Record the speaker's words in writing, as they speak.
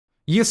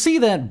You see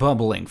that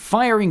bubbling,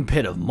 firing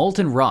pit of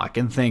molten rock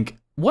and think,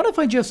 what if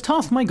I just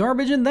tossed my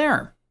garbage in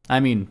there?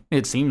 I mean,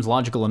 it seems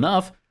logical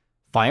enough.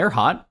 Fire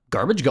hot,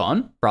 garbage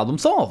gone, problem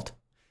solved.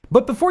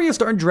 But before you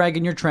start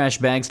dragging your trash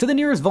bags to the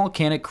nearest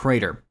volcanic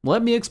crater,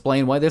 let me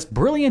explain why this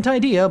brilliant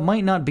idea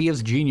might not be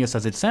as genius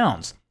as it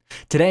sounds.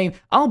 Today,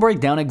 I'll break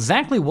down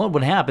exactly what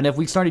would happen if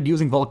we started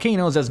using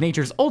volcanoes as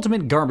nature's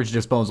ultimate garbage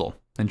disposal.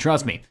 And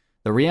trust me,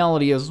 the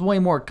reality is way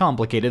more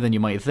complicated than you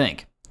might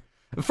think.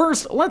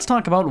 First, let's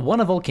talk about what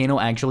a volcano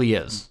actually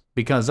is,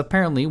 because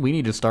apparently we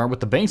need to start with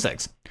the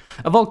basics.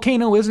 A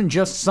volcano isn't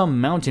just some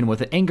mountain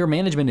with anger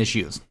management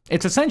issues.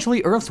 It's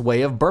essentially Earth's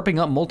way of burping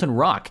up molten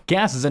rock,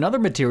 gases, and other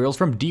materials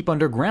from deep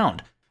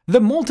underground.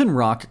 The molten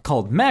rock,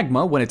 called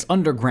magma when it's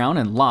underground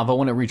and lava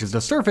when it reaches the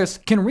surface,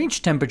 can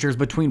reach temperatures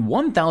between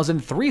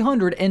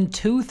 1,300 and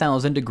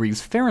 2,000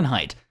 degrees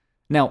Fahrenheit.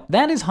 Now,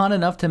 that is hot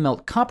enough to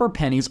melt copper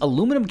pennies,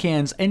 aluminum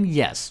cans, and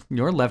yes,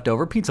 your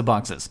leftover pizza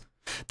boxes.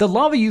 The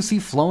lava you see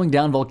flowing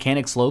down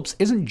volcanic slopes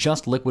isn't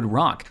just liquid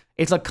rock.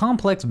 It's a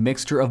complex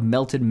mixture of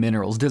melted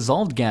minerals,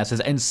 dissolved gases,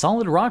 and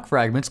solid rock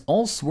fragments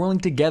all swirling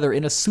together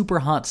in a super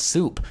hot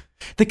soup.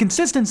 The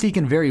consistency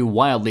can vary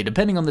wildly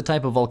depending on the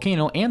type of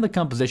volcano and the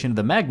composition of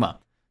the magma.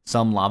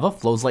 Some lava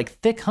flows like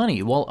thick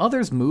honey, while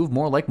others move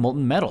more like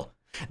molten metal.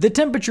 The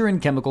temperature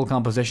and chemical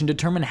composition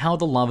determine how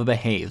the lava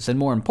behaves, and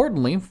more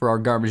importantly, for our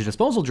garbage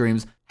disposal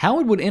dreams, how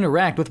it would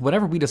interact with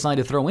whatever we decide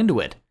to throw into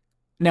it.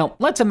 Now,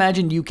 let's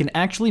imagine you can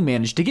actually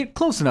manage to get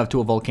close enough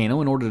to a volcano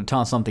in order to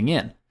toss something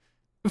in.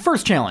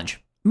 First challenge.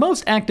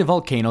 Most active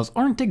volcanoes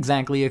aren't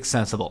exactly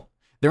accessible.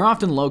 They're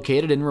often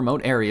located in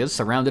remote areas,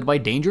 surrounded by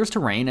dangerous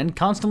terrain, and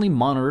constantly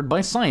monitored by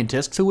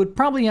scientists who would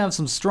probably have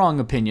some strong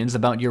opinions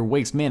about your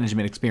waste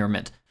management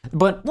experiment.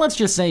 But let's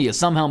just say you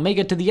somehow make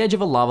it to the edge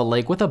of a lava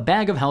lake with a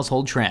bag of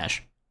household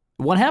trash.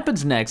 What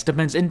happens next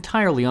depends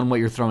entirely on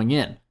what you're throwing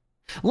in.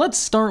 Let's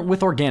start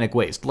with organic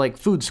waste, like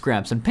food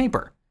scraps and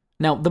paper.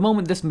 Now, the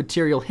moment this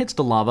material hits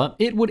the lava,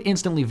 it would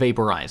instantly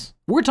vaporize.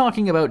 We're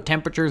talking about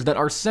temperatures that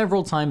are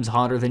several times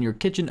hotter than your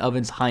kitchen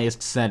oven's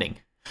highest setting.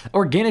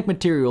 Organic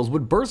materials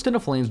would burst into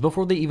flames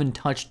before they even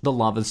touched the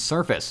lava's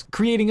surface,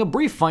 creating a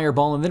brief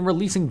fireball and then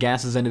releasing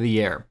gases into the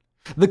air.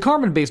 The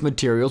carbon-based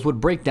materials would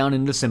break down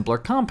into simpler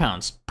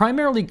compounds,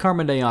 primarily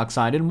carbon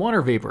dioxide and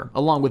water vapor,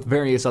 along with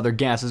various other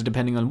gases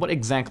depending on what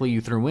exactly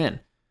you threw in.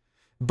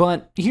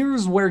 But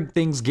here's where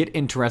things get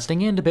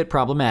interesting and a bit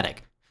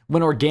problematic.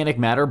 When organic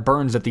matter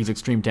burns at these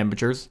extreme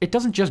temperatures, it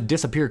doesn't just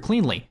disappear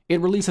cleanly, it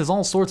releases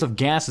all sorts of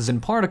gases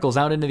and particles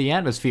out into the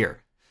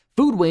atmosphere.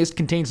 Food waste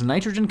contains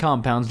nitrogen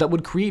compounds that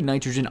would create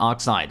nitrogen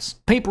oxides.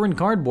 Paper and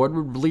cardboard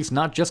would release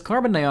not just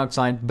carbon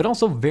dioxide, but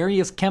also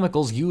various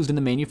chemicals used in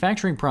the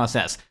manufacturing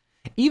process.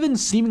 Even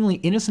seemingly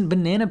innocent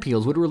banana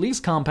peels would release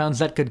compounds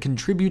that could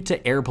contribute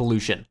to air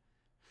pollution.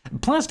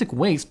 Plastic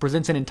waste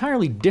presents an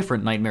entirely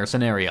different nightmare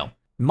scenario.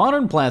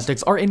 Modern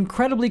plastics are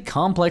incredibly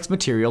complex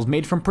materials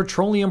made from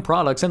petroleum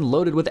products and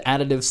loaded with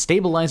additives,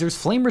 stabilizers,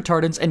 flame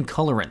retardants, and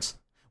colorants.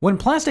 When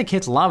plastic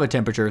hits lava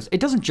temperatures, it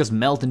doesn't just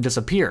melt and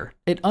disappear.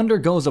 It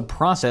undergoes a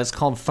process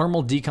called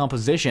thermal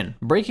decomposition,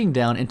 breaking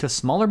down into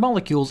smaller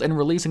molecules and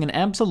releasing an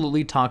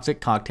absolutely toxic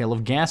cocktail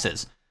of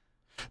gases.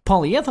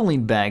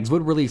 Polyethylene bags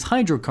would release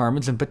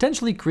hydrocarbons and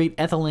potentially create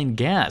ethylene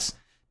gas.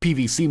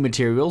 PVC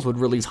materials would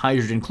release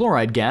hydrogen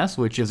chloride gas,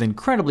 which is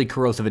incredibly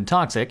corrosive and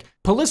toxic.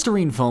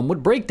 Polystyrene foam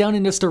would break down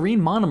into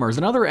styrene monomers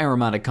and other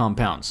aromatic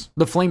compounds.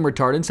 The flame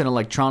retardants in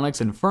electronics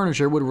and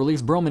furniture would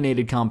release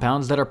brominated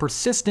compounds that are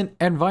persistent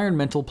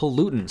environmental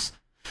pollutants.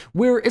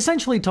 We're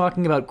essentially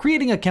talking about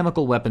creating a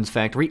chemical weapons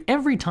factory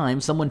every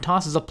time someone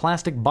tosses a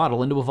plastic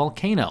bottle into a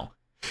volcano.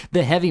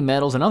 The heavy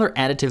metals and other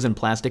additives in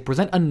plastic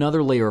present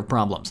another layer of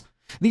problems.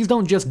 These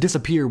don't just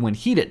disappear when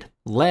heated.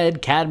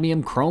 Lead,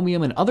 cadmium,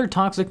 chromium, and other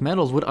toxic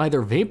metals would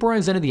either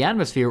vaporize into the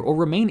atmosphere or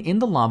remain in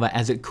the lava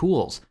as it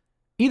cools.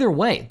 Either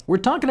way, we're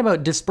talking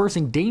about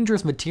dispersing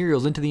dangerous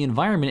materials into the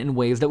environment in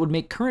ways that would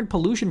make current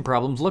pollution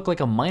problems look like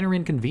a minor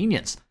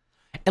inconvenience.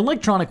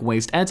 Electronic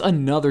waste adds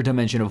another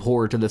dimension of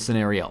horror to this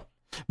scenario.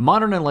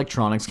 Modern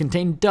electronics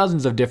contain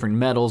dozens of different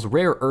metals,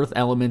 rare earth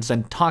elements,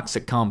 and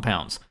toxic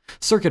compounds.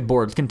 Circuit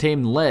boards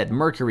contain lead,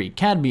 mercury,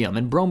 cadmium,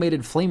 and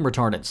bromated flame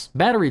retardants.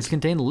 Batteries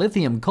contain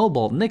lithium,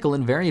 cobalt, nickel,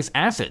 and various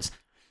acids.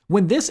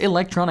 When this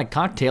electronic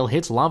cocktail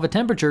hits lava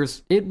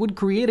temperatures, it would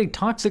create a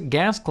toxic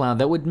gas cloud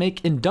that would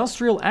make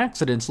industrial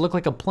accidents look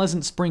like a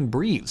pleasant spring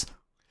breeze.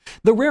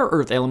 The rare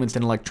earth elements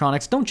in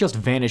electronics don't just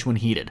vanish when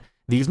heated.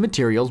 These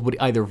materials would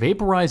either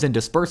vaporize and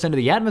disperse into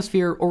the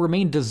atmosphere or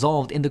remain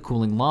dissolved in the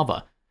cooling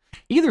lava.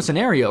 Either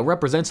scenario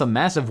represents a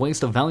massive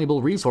waste of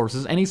valuable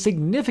resources and a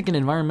significant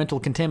environmental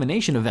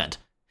contamination event.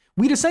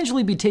 We'd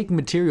essentially be taking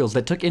materials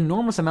that took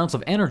enormous amounts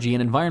of energy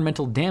and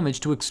environmental damage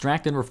to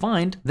extract and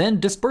refine, then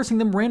dispersing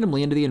them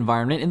randomly into the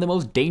environment in the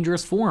most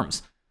dangerous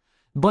forms.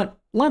 But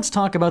let's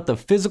talk about the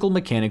physical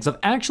mechanics of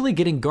actually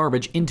getting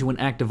garbage into an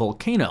active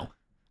volcano.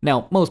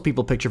 Now, most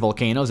people picture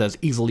volcanoes as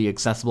easily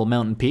accessible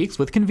mountain peaks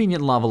with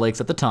convenient lava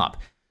lakes at the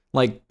top,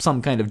 like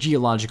some kind of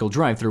geological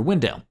drive-through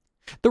window.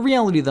 The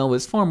reality, though,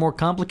 is far more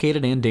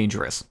complicated and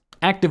dangerous.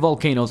 Active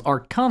volcanoes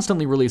are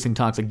constantly releasing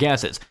toxic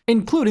gases,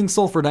 including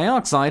sulfur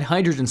dioxide,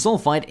 hydrogen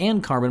sulfide,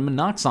 and carbon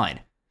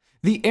monoxide.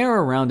 The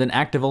air around an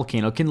active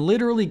volcano can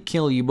literally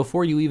kill you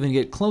before you even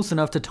get close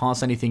enough to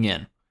toss anything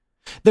in.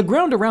 The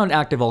ground around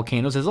active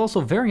volcanoes is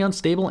also very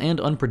unstable and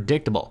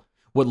unpredictable.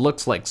 What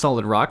looks like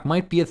solid rock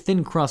might be a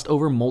thin crust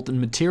over molten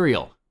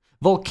material.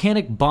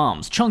 Volcanic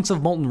bombs, chunks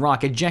of molten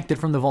rock ejected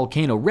from the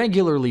volcano,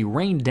 regularly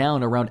rain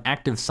down around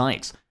active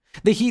sites.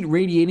 The heat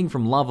radiating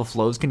from lava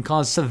flows can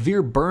cause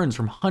severe burns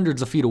from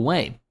hundreds of feet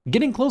away.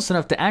 Getting close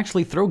enough to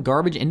actually throw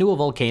garbage into a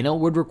volcano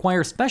would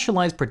require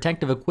specialized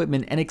protective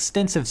equipment and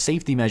extensive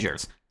safety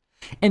measures.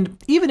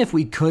 And even if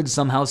we could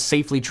somehow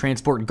safely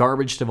transport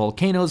garbage to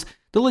volcanoes,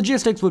 the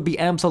logistics would be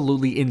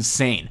absolutely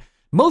insane.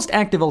 Most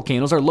active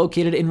volcanoes are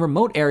located in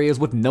remote areas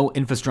with no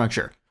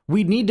infrastructure.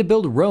 We'd need to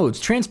build roads,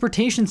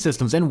 transportation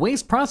systems, and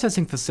waste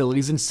processing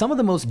facilities in some of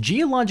the most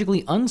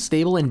geologically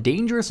unstable and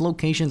dangerous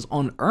locations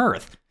on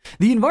Earth.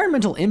 The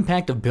environmental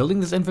impact of building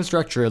this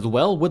infrastructure as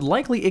well would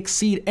likely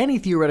exceed any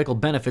theoretical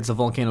benefits of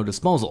volcano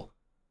disposal.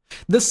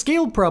 The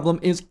scale problem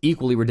is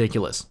equally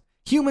ridiculous.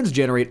 Humans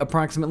generate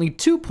approximately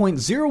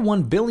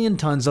 2.01 billion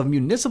tons of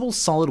municipal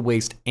solid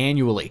waste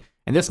annually,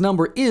 and this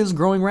number is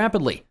growing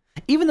rapidly.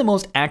 Even the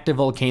most active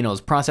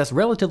volcanoes process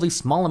relatively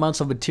small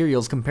amounts of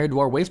materials compared to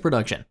our waste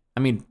production.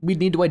 We'd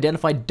need to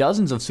identify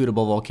dozens of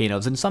suitable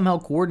volcanoes and somehow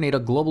coordinate a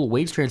global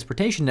waste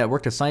transportation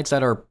network to sites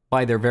that are,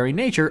 by their very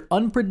nature,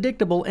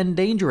 unpredictable and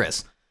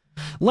dangerous.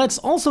 Let's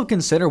also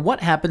consider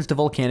what happens to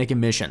volcanic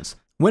emissions.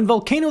 When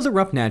volcanoes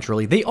erupt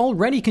naturally, they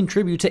already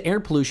contribute to air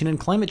pollution and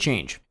climate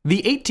change. The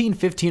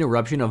 1815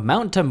 eruption of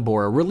Mount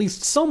Tambora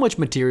released so much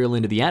material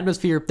into the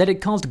atmosphere that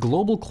it caused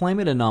global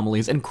climate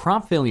anomalies and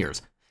crop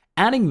failures.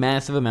 Adding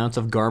massive amounts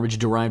of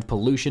garbage-derived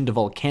pollution to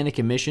volcanic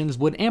emissions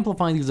would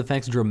amplify these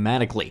effects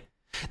dramatically.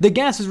 The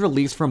gases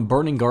released from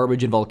burning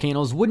garbage in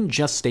volcanoes wouldn't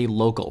just stay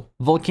local.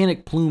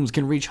 Volcanic plumes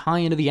can reach high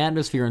into the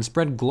atmosphere and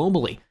spread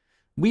globally.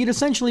 We'd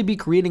essentially be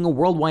creating a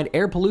worldwide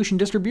air pollution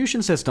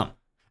distribution system.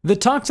 The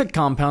toxic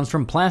compounds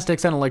from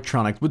plastics and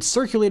electronics would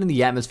circulate in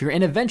the atmosphere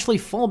and eventually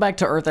fall back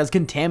to Earth as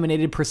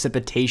contaminated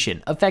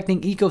precipitation,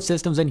 affecting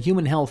ecosystems and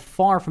human health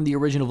far from the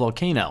original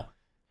volcano.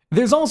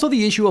 There's also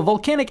the issue of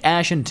volcanic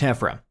ash and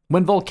tephra.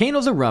 When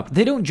volcanoes erupt,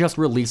 they don't just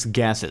release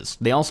gases,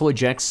 they also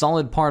eject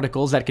solid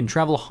particles that can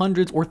travel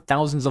hundreds or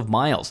thousands of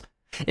miles.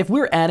 If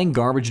we're adding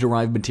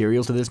garbage-derived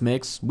materials to this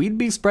mix, we'd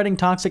be spreading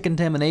toxic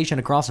contamination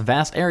across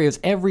vast areas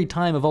every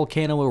time a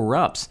volcano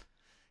erupts.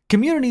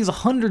 Communities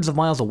hundreds of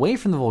miles away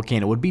from the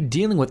volcano would be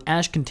dealing with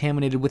ash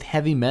contaminated with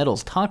heavy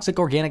metals, toxic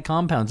organic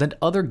compounds, and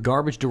other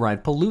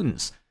garbage-derived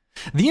pollutants.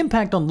 The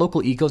impact on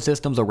local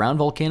ecosystems around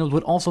volcanoes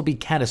would also be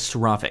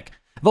catastrophic.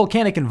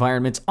 Volcanic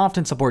environments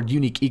often support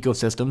unique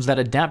ecosystems that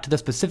adapt to the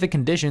specific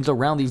conditions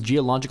around these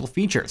geological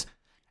features.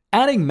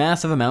 Adding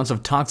massive amounts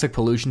of toxic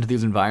pollution to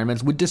these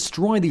environments would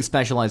destroy these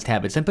specialized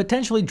habits and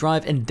potentially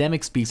drive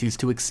endemic species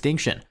to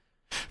extinction.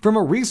 From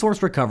a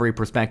resource recovery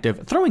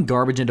perspective, throwing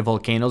garbage into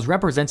volcanoes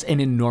represents an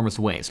enormous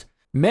waste.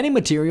 Many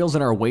materials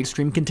in our waste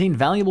stream contain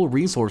valuable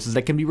resources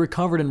that can be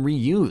recovered and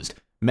reused.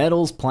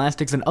 Metals,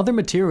 plastics, and other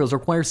materials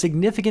require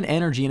significant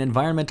energy and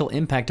environmental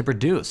impact to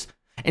produce.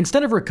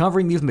 Instead of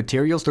recovering these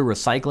materials through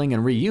recycling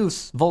and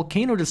reuse,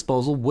 volcano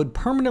disposal would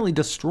permanently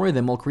destroy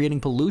them while creating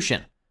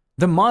pollution.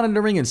 The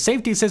monitoring and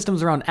safety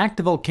systems around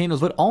active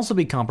volcanoes would also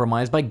be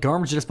compromised by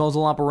garbage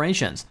disposal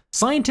operations.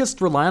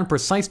 Scientists rely on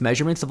precise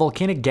measurements of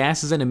volcanic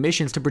gases and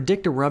emissions to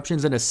predict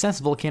eruptions and assess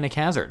volcanic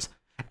hazards.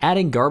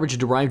 Adding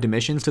garbage-derived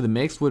emissions to the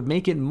mix would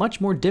make it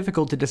much more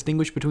difficult to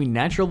distinguish between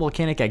natural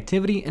volcanic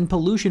activity and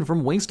pollution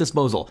from waste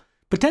disposal,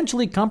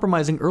 potentially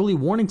compromising early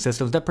warning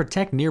systems that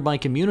protect nearby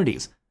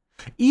communities.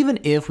 Even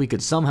if we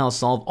could somehow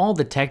solve all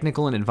the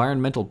technical and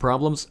environmental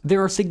problems,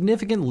 there are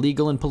significant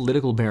legal and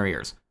political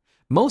barriers.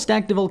 Most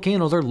active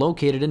volcanoes are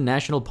located in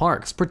national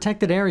parks,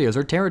 protected areas,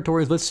 or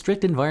territories with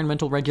strict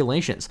environmental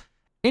regulations.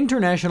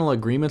 International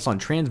agreements on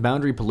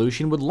transboundary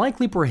pollution would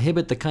likely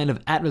prohibit the kind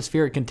of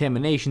atmospheric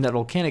contamination that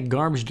volcanic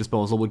garbage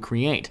disposal would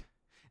create.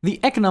 The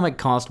economic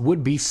cost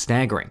would be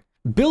staggering.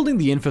 Building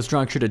the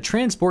infrastructure to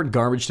transport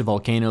garbage to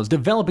volcanoes,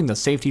 developing the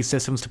safety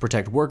systems to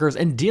protect workers,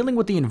 and dealing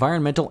with the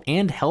environmental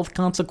and health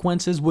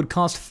consequences would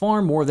cost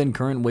far more than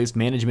current waste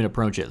management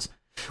approaches.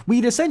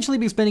 We'd essentially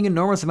be spending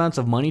enormous amounts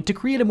of money to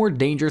create a more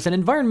dangerous and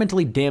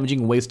environmentally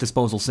damaging waste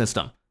disposal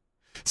system.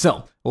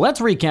 So,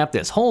 let's recap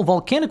this whole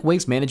volcanic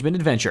waste management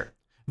adventure.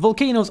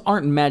 Volcanoes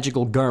aren't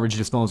magical garbage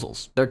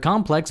disposals. They're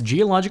complex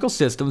geological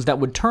systems that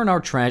would turn our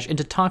trash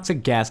into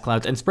toxic gas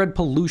clouds and spread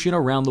pollution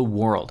around the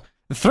world.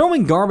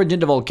 Throwing garbage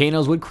into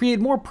volcanoes would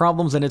create more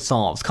problems than it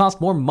solves, cost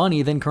more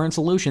money than current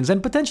solutions,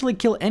 and potentially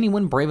kill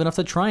anyone brave enough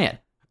to try it.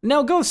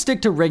 Now go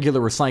stick to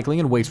regular recycling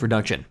and waste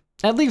reduction.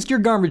 At least your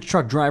garbage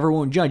truck driver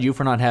won't judge you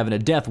for not having a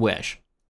death wish.